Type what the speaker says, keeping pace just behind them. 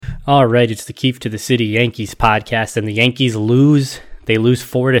All right, it's the Keefe to the City Yankees podcast, and the Yankees lose. They lose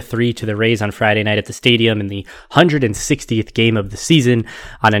 4-3 to the Rays on Friday night at the stadium in the 160th game of the season,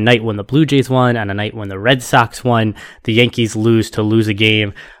 on a night when the Blue Jays won, on a night when the Red Sox won. The Yankees lose a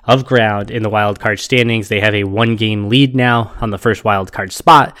game of ground in the wild card standings. They have a one-game lead now on the first wild card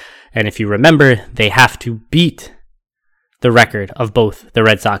spot, and if you remember, they have to beat the record of both the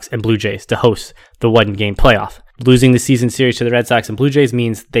Red Sox and Blue Jays to host the one-game playoff. Losing the season series to the Red Sox and Blue Jays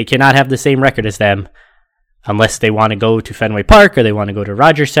means they cannot have the same record as them unless they want to go to Fenway Park or they want to go to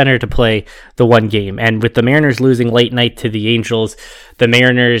Rogers Center to play the one game. And with the Mariners losing late night to the Angels, the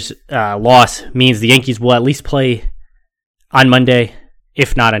Mariners' loss means the Yankees will at least play on Monday,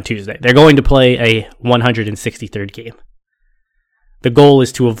 if not on Tuesday. They're going to play a 163rd game. The goal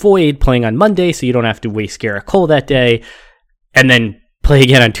is to avoid playing on Monday so you don't have to waste Gerrit Cole that day and then play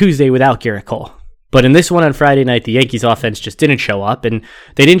again on Tuesday without Gerrit Cole. But in this one on Friday night, the Yankees offense just didn't show up, and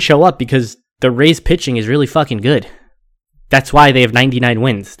they didn't show up because the Rays pitching is really fucking good. That's why they have 99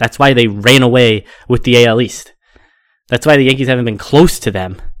 wins. That's why they ran away with the AL East. That's why the Yankees haven't been close to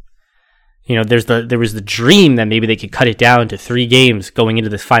them. You know, there was the dream that maybe they could cut it down to 3 games going into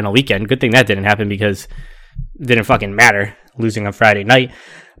this final weekend. Good thing that didn't happen because it didn't fucking matter losing on Friday night.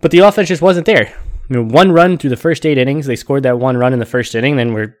 But the offense just wasn't there. You know, 1 run through the first 8 innings. They scored that 1 run in the first inning,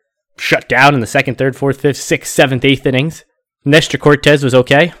 then were shut down in the 2nd, 3rd, 4th, 5th, 6th, 7th, 8th innings. Nestor Cortes was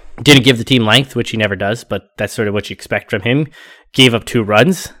okay. Didn't give the team length, which he never does, but that's sort of what you expect from him. Gave up 2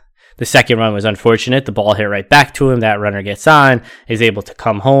 runs. The second run was unfortunate. The ball hit right back to him. That runner gets on, is able to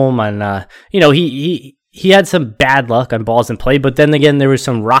come home. And, he had some bad luck on balls in play, but then again, there was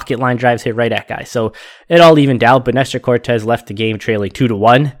some rocket line drives hit right at guys. So it all evened out, but Nestor Cortes left the game trailing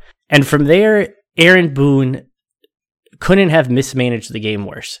 2-1. And from there, Aaron Boone couldn't have mismanaged the game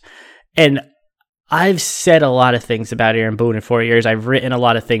worse. And I've said a lot of things about Aaron Boone in 4 years. I've written a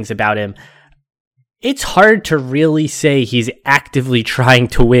lot of things about him. It's hard to really say he's actively trying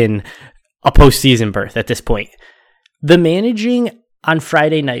to win a postseason berth at this point. The managing on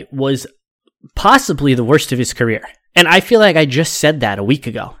Friday night was possibly the worst of his career. And I feel like I just said that a week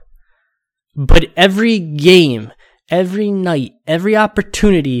ago. But every game, every night, every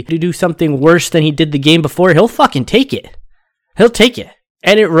opportunity to do something worse than he did the game before, he'll fucking take it. He'll take it.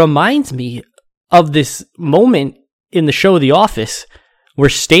 And it reminds me of this moment in the show The Office where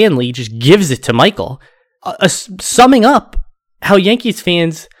Stanley just gives it to Michael, summing up how Yankees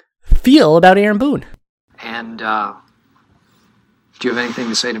fans feel about Aaron Boone. And, do you have anything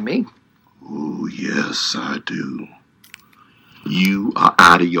to say to me? Oh, yes, I do. You are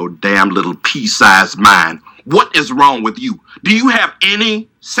out of your damn little pea-sized mind. What is wrong with you? Do you have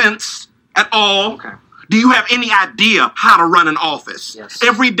any sense at all? Okay. Do you have any idea how to run an office? Yes.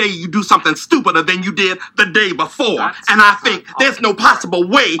 Every day you do something stupider than you did the day before. And I think there's no possible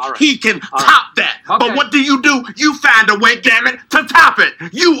way he can top that. Okay. But what do? You find a way, damn it, to top it.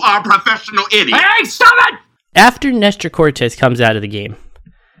 You are a professional idiot. Hey, stop it! After Nestor Cortes comes out of the game,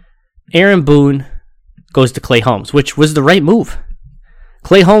 Aaron Boone goes to Clay Holmes, which was the right move.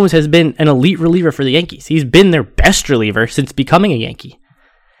 Clay Holmes has been an elite reliever for the Yankees. He's been their best reliever since becoming a Yankee.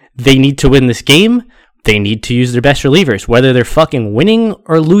 They need to win this game. They need to use their best relievers. Whether they're fucking winning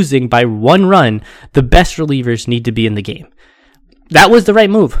or losing by 1 run, the best relievers need to be in the game. That was the right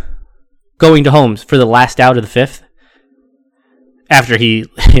move. Going to Holmes for the last out of the 5th. After he,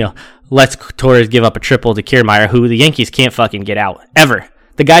 lets Torres give up a triple to Kiermaier, who the Yankees can't fucking get out. Ever.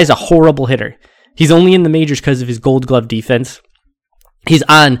 The guy's a horrible hitter. He's only in the majors because of his Gold Glove defense. He's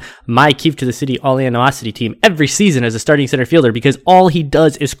on my Keefe to the City All Animosity team every season as a starting center fielder because all he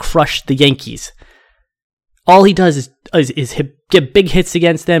does is crush the Yankees. All he does is get big hits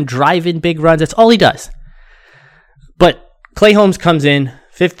against them, drive in big runs. That's all he does. But Clay Holmes comes in,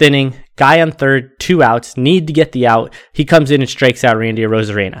 5th inning, guy on 3rd, 2 outs, need to get the out. He comes in and strikes out Randy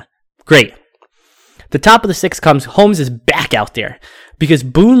Arozarena. Great. The top of the 6th comes, Holmes is back out there because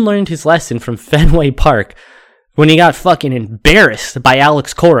Boone learned his lesson from Fenway Park when he got fucking embarrassed by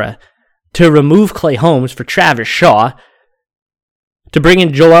Alex Cora to remove Clay Holmes for Travis Shaw, to bring in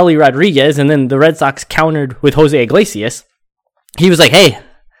Joely Rodriguez, and then the Red Sox countered with Jose Iglesias. He was like, hey,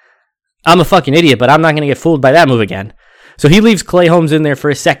 I'm a fucking idiot, but I'm not going to get fooled by that move again. So he leaves Clay Holmes in there for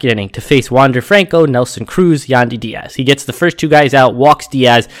a 2nd inning to face Wander Franco, Nelson Cruz, Yandy Diaz. He gets the first 2 guys out, walks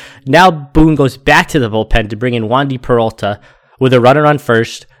Diaz. Now Boone goes back to the bullpen to bring in Wandy Peralta with a runner on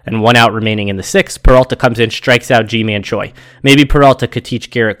first and 1 out remaining in the 6th. Peralta comes in, strikes out G-Man Choi. Maybe Peralta could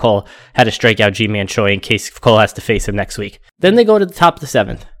teach Gerrit Cole how to strike out G-Man Choi in case Cole has to face him next week. Then they go to the top of the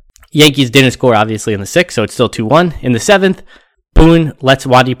 7th. Yankees didn't score, obviously, in the 6th, so it's still 2-1. In the 7th, Boone lets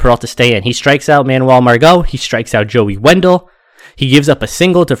Wandy Peralta stay in. He strikes out Manuel Margot. He strikes out Joey Wendell. He gives up a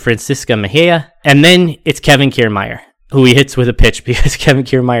single to Francisco Mejia, and then it's Kevin Kiermaier, who he hits with a pitch because Kevin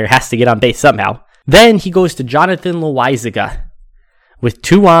Kiermaier has to get on base somehow. Then he goes to Jonathan Loaisiga with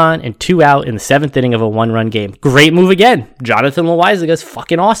 2 on and 2 out in the 7th inning of a 1-run game. Great move again. Jonathan Loaisiga is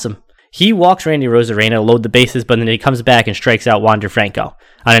fucking awesome. He walks Randy Arozarena to load the bases, but then he comes back and strikes out Wander Franco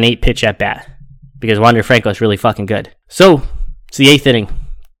on an 8-pitch at bat because Wander Franco is really fucking good. So it's the 8th inning.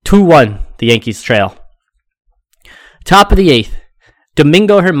 2-1, the Yankees trail. Top of the 8th,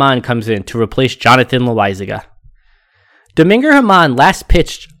 Domingo Germán comes in to replace Jonathan Loaisiga. Domingo Germán last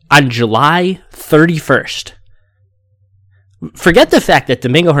pitched on July 31st. Forget the fact that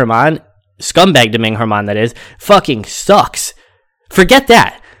Domingo Germán, scumbag Domingo Germán that is, fucking sucks. Forget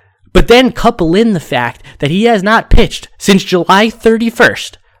that. But then couple in the fact that he has not pitched since July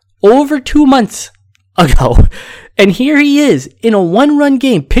 31st, over 2 months ago. And here he is in a 1-run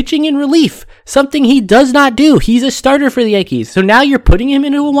game, pitching in relief, something he does not do. He's a starter for the Yankees. So now you're putting him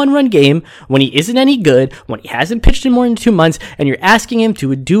into a 1-run game when he isn't any good, when he hasn't pitched in more than 2 months, and you're asking him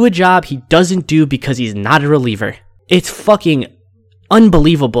to do a job he doesn't do because he's not a reliever. It's fucking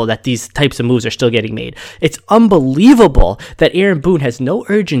unbelievable that these types of moves are still getting made. It's unbelievable that Aaron Boone has no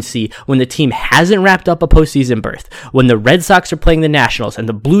urgency when the team hasn't wrapped up a postseason berth, when the Red Sox are playing the Nationals and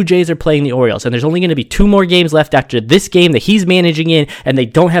the Blue Jays are playing the Orioles, and there's only going to be 2 more games left after this game that he's managing in, and they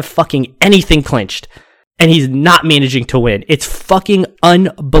don't have fucking anything clinched. And he's not managing to win. It's fucking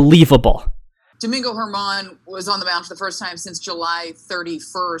unbelievable. Domingo Germán was on the mound for the first time since July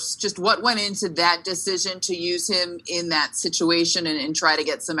 31st. Just what went into that decision to use him in that situation and try to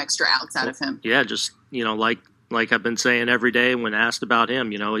get some extra outs out of him? Yeah, just, like I've been saying every day when asked about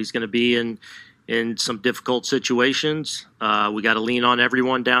him, he's going to be in some difficult situations. We got to lean on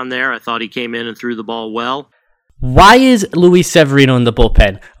everyone down there. I thought he came in and threw the ball well. Why is Luis Severino in the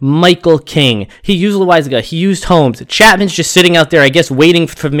bullpen? Michael King. He used Loaisiga. He used Holmes. Chapman's just sitting out there, I guess, waiting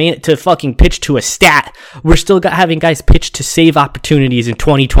for me to fucking pitch to a stat. We're still having guys pitch to save opportunities in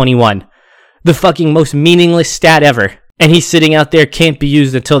 2021. The fucking most meaningless stat ever. And he's sitting out there, can't be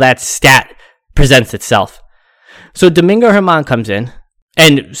used until that stat presents itself. So Domingo Germán comes in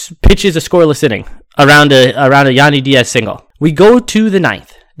and pitches a scoreless inning around a Yandy Diaz single. We go to the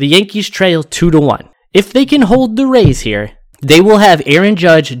 9th. The Yankees trail 2-1. If they can hold the Rays here, they will have Aaron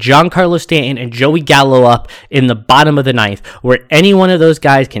Judge, Giancarlo Stanton, and Joey Gallo up in the bottom of the 9th, where any one of those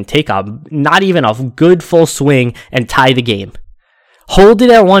guys can take not even a good full swing and tie the game. Hold it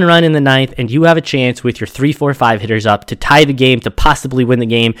at 1 run in the 9th, and you have a chance with your 3, 4, 5 hitters up to tie the game, to possibly win the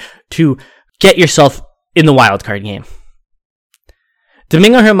game, to get yourself in the wild card game.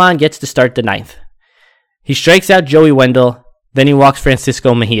 Domingo Germán gets to start the 9th. He strikes out Joey Wendell, then he walks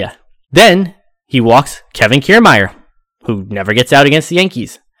Francisco Mejia. Then he walks Kevin Kiermaier, who never gets out against the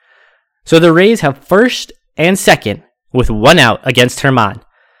Yankees. So the Rays have first and second with 1 out against Germán.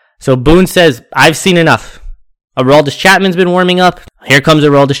 So Boone says, I've seen enough. Aroldis Chapman's been warming up. Here comes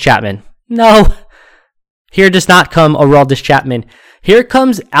Aroldis Chapman. No. Here does not come Aroldis Chapman. Here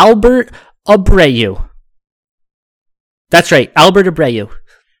comes Albert Abreu. That's right, Albert Abreu,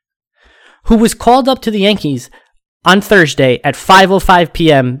 who was called up to the Yankees on Thursday at 5:05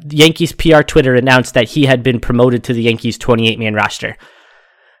 p.m., the Yankees PR Twitter announced that he had been promoted to the Yankees 28-man roster.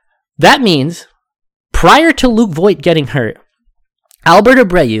 That means, prior to Luke Voit getting hurt, Albert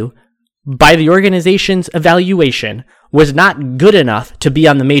Abreu, by the organization's evaluation, was not good enough to be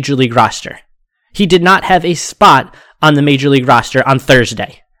on the Major League roster. He did not have a spot on the Major League roster on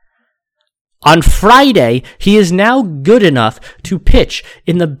Thursday. On Friday, he is now good enough to pitch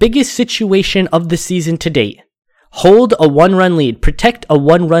in the biggest situation of the season to date. Hold a 1-run lead, protect a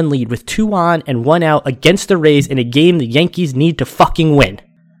 1-run lead with 2 on and 1 out against the Rays in a game the Yankees need to fucking win.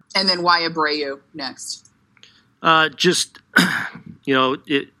 And then why Abreu next?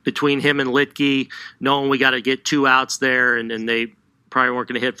 Between him and Litke, knowing we got to get 2 outs there, and they probably weren't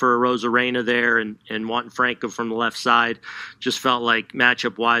going to hit for Arozarena there, and wanting Franco from the left side, just felt like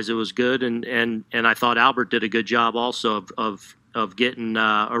matchup-wise it was good, and I thought Albert did a good job also of getting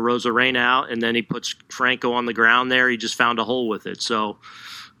Arozarena out, and then he puts Franco on the ground there. He just found a hole with it. So,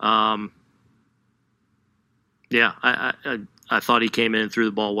 I thought he came in and threw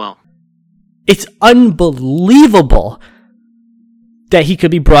the ball well. It's unbelievable that he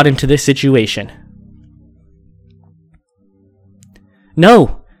could be brought into this situation.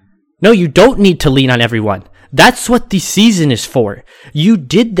 No, you don't need to lean on everyone. That's what the season is for. You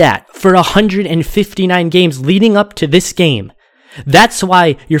did that for 159 games leading up to this game. That's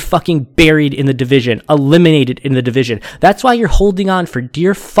why you're fucking buried in the division, eliminated in the division. That's why you're holding on for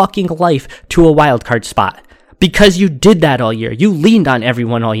dear fucking life to a wild card spot. Because you did that all year. You leaned on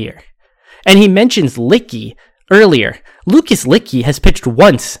everyone all year. And he mentions Litke earlier. Lucas Littke has pitched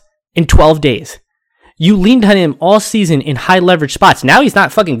once in 12 days. You leaned on him all season in high leverage spots. Now he's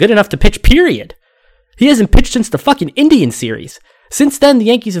not fucking good enough to pitch, period. He hasn't pitched since the fucking Indian series. Since then, the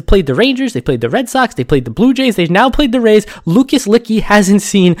Yankees have played the Rangers, they played the Red Sox, they played the Blue Jays, they've now played the Rays. Lucas Littke hasn't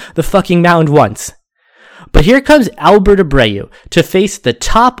seen the fucking mound once. But here comes Albert Abreu to face the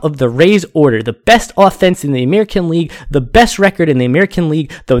top of the Rays order, the best offense in the American League, the best record in the American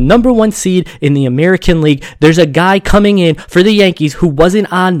League, the number 1 seed in the American League. There's a guy coming in for the Yankees who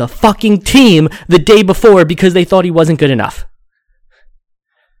wasn't on the fucking team the day before because they thought he wasn't good enough.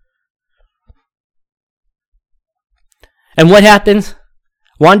 And what happens?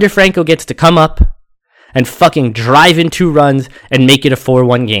 Wander Franco gets to come up and fucking drive in 2 runs and make it a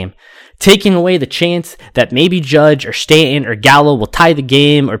 4-1 game, taking away the chance that maybe Judge or Stanton or Gallo will tie the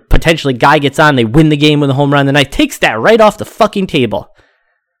game, or potentially Guy gets on, they win the game with a home run. The night takes that right off the fucking table.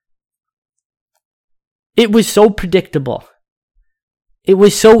 It was so predictable. It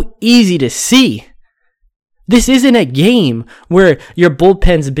was so easy to see. This isn't a game where your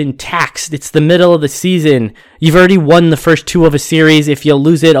bullpen's been taxed. It's the middle of the season. You've already won the first 2 of a series. If you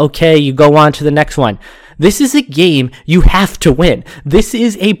lose it, okay, you go on to the next one. This is a game you have to win. This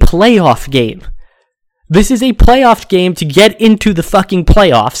is a playoff game. This is a playoff game to get into the fucking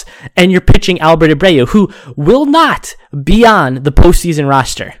playoffs, and you're pitching Albert Abreu, who will not be on the postseason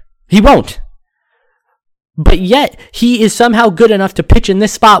roster. He won't. But yet, he is somehow good enough to pitch in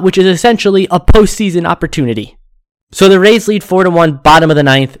this spot, which is essentially a postseason opportunity. So the Rays lead 4-1, bottom of the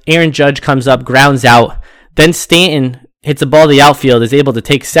 9th. Aaron Judge comes up, grounds out. Then Stanton hits a ball to the outfield, is able to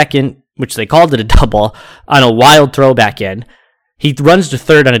take second, which they called it a double, on a wild throw back in. He runs to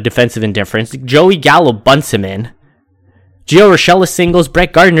third on a defensive indifference. Joey Gallo bunts him in. Gio Urshela singles,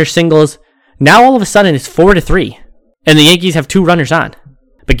 Brett Gardner singles. Now all of a sudden it's 4-3, and the Yankees have 2 runners on.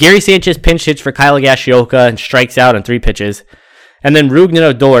 But Gary Sanchez pinch hits for Kyle Higashioka and strikes out on 3 pitches. And then Rougned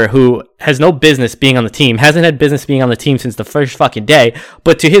Odor, who has no business being on the team, hasn't had business being on the team since the first fucking day,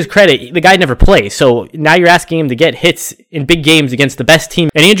 but to his credit, the guy never plays. So now you're asking him to get hits in big games against the best team.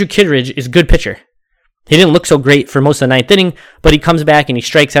 And Andrew Kittredge is a good pitcher. He didn't look so great for most of the 9th inning, but he comes back and he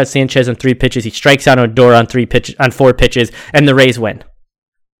strikes out Sanchez on 3 pitches. He strikes out Odor on 4 pitches, and the Rays win.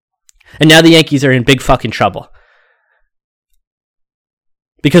 And now the Yankees are in big fucking trouble.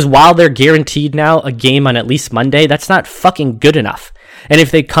 Because while they're guaranteed now a game on at least Monday, that's not fucking good enough. And if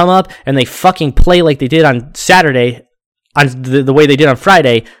they come up and they fucking play like they did on Saturday, on the way they did on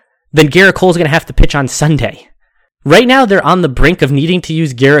Friday, then Garrett Cole's going to have to pitch on Sunday. Right now, they're on the brink of needing to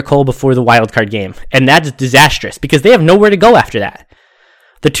use Garrett Cole before the wildcard game. And that's disastrous because they have nowhere to go after that.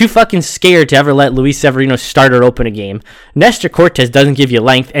 They're too fucking scared to ever let Luis Severino start or open a game. Nestor Cortes doesn't give you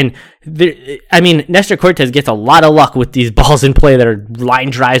length. And, Nestor Cortes gets a lot of luck with these balls in play that are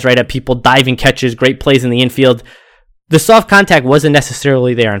line drives right at people, diving catches, great plays in the infield. The soft contact wasn't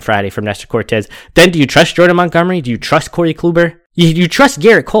necessarily there on Friday from Nestor Cortes. Then do you trust Jordan Montgomery? Do you trust Corey Kluber? You trust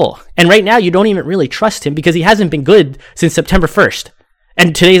Garrett Cole. And right now you don't even really trust him because he hasn't been good since September 1st.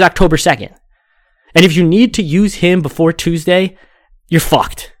 And today's October 2nd. And if you need to use him before Tuesday, you're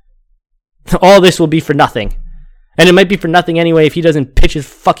fucked. All this will be for nothing. And it might be for nothing anyway if he doesn't pitch his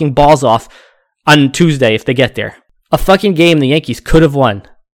fucking balls off on Tuesday if they get there. A fucking game the Yankees could have won.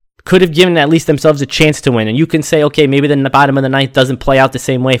 Could have given at least themselves a chance to win. And you can say, okay, maybe the bottom of the 9th doesn't play out the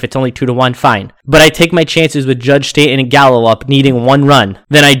same way if it's only 2-1, fine. But I take my chances with Judge, Stanton, and Gallo up needing 1 run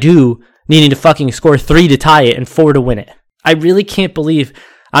than I do needing to fucking score 3 to tie it and 4 to win it. I really can't believe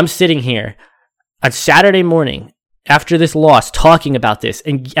I'm sitting here on Saturday morning after this loss, talking about this,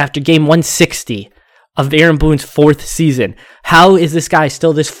 and after game 160 of Aaron Boone's 4th season, how is this guy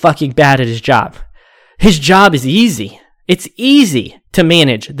still this fucking bad at his job? His job is easy. It's easy to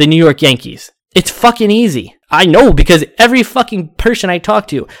manage the New York Yankees. It's fucking easy. I know because every fucking person I talk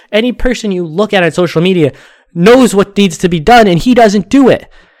to, any person you look at on social media, knows what needs to be done, and he doesn't do it.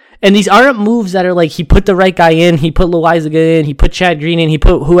 And these aren't moves that are like he put the right guy in, he put Loaizaga in, he put Chad Green in, he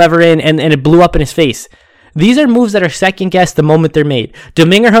put whoever in, and it blew up in his face. These are moves that are second-guessed the moment they're made.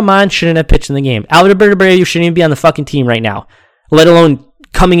 Domingo Germán shouldn't have pitched in the game. Albert Abreu shouldn't even be on the fucking team right now, let alone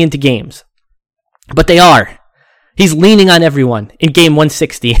coming into games. But they are. He's leaning on everyone in game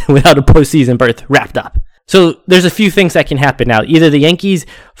 160 without a postseason berth wrapped up. So there's a few things that can happen now. Either the Yankees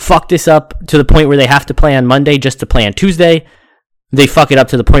fuck this up to the point where they have to play on Monday just to play on Tuesday. They fuck it up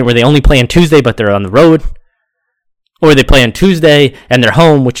to the point where they only play on Tuesday but they're on the road. Or they play on Tuesday and they're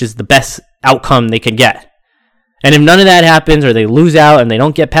home, which is the best outcome they can get. And if none of that happens, or they lose out and they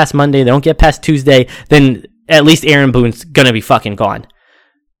don't get past Monday, they don't get past Tuesday, then at least Aaron Boone's going to be fucking gone.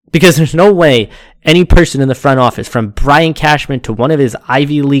 Because there's no way any person in the front office, from Brian Cashman to one of his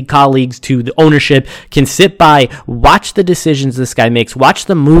Ivy League colleagues to the ownership, can sit by, watch the decisions this guy makes, watch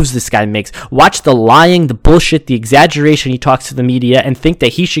the moves this guy makes, watch the lying, the bullshit, the exaggeration he talks to the media, and think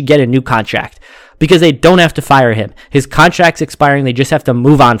that he should get a new contract. Because they don't have to fire him. His contract's expiring. They just have to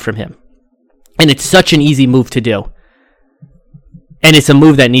move on from him. And it's such an easy move to do. And it's a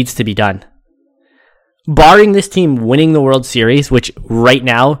move that needs to be done. Barring this team winning the World Series, which right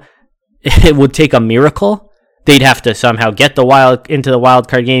now it would take a miracle, they'd have to somehow get into the wild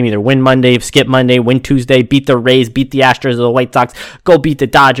card game, either win Monday, skip Monday, win Tuesday, beat the Rays, beat the Astros or the White Sox, go beat the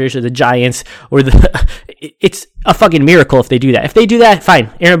Dodgers or the Giants, or it's a fucking miracle if they do that. If they do that,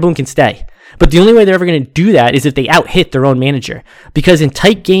 fine, Aaron Boone can stay. But the only way they're ever going to do that is if they out-hit their own manager. Because in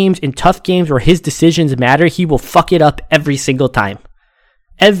tight games, in tough games where his decisions matter, he will fuck it up every single time.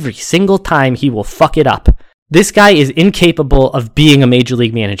 Every single time he will fuck it up. This guy is incapable of being a major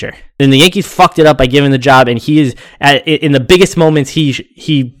league manager. And the Yankees fucked it up by giving the job, and he is, in the biggest moments,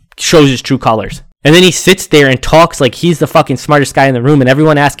 he shows his true colors. And then he sits there and talks like he's the fucking smartest guy in the room, and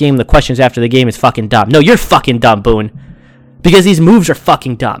everyone asking him the questions after the game is fucking dumb. No, you're fucking dumb, Boone. Because these moves are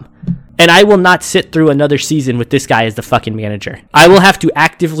fucking dumb. And I will not sit through another season with this guy as the fucking manager. I will have to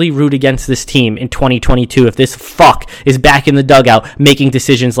actively root against this team in 2022 if this fuck is back in the dugout making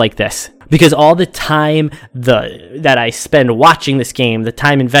decisions like this. Because all the time that I spend watching this game, the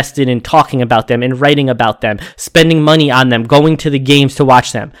time invested in talking about them and writing about them, spending money on them, going to the games to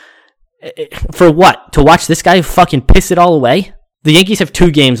watch them. For what? To watch this guy fucking piss it all away? The Yankees have 2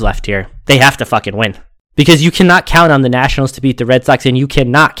 games left here. They have to fucking win. Because you cannot count on the Nationals to beat the Red Sox, and you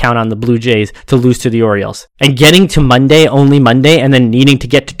cannot count on the Blue Jays to lose to the Orioles. And getting to Monday, only Monday, and then needing to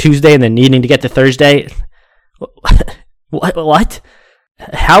get to Tuesday, and then needing to get to Thursday. What?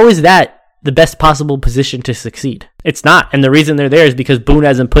 How is that the best possible position to succeed? It's not. And the reason they're there is because Boone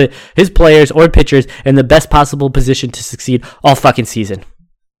hasn't put his players or pitchers in the best possible position to succeed all fucking season.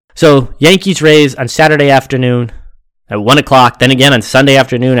 So, Yankees-Rays on Saturday afternoon at 1 o'clock. Then again on Sunday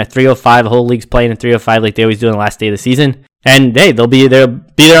afternoon at 3:05. The whole league's playing at 3:05 like they always do on the last day of the season. And hey, they'll be there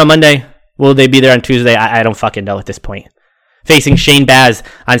on Monday. Will they be there on Tuesday? I don't fucking know at this point. Facing Shane Baz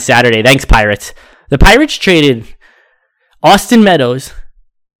on Saturday. Thanks, Pirates. The Pirates traded Austin Meadows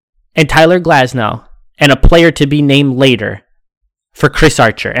and Tyler Glasnow and a player to be named later for Chris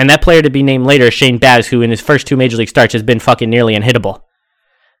Archer. And that player to be named later is Shane Baz, who in his first 2 Major League starts has been fucking nearly unhittable.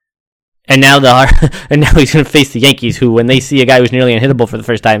 And now he's going to face the Yankees, who, when they see a guy who's nearly unhittable for the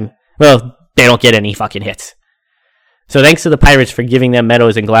first time, well, they don't get any fucking hits. So thanks to the Pirates for giving them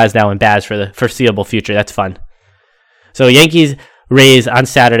Meadows and Glasnow and Baz for the foreseeable future. That's fun. So Yankees, Rays on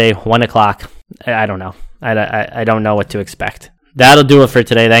Saturday, 1 o'clock. I don't know. I don't know what to expect. That'll do it for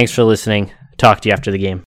today. Thanks for listening. Talk to you after the game.